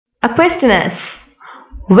A question is,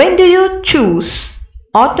 when do you choose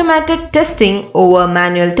automated testing over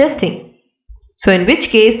manual testing? So in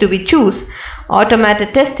which case do we choose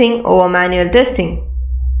automated testing over manual testing?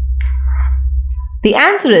 The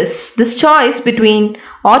answer is, this choice between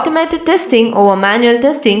automated testing over manual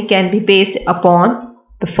testing can be based upon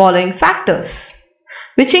the following factors,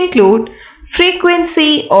 which include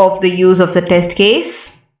frequency of the use of the test case,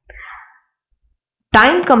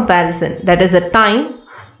 time comparison, that is the time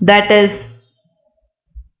that is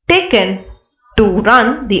taken to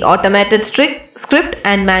run the automated script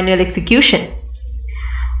and manual execution.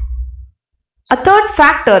 A third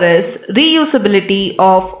factor is reusability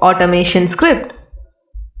of automation script.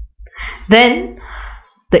 Then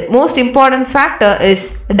the most important factor is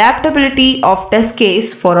adaptability of test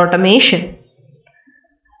case for automation.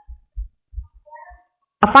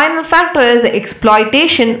 A final factor is the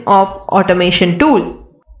exploitation of automation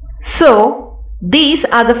tool. So these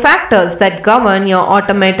are the factors that govern your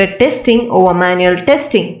automated testing over manual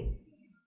testing.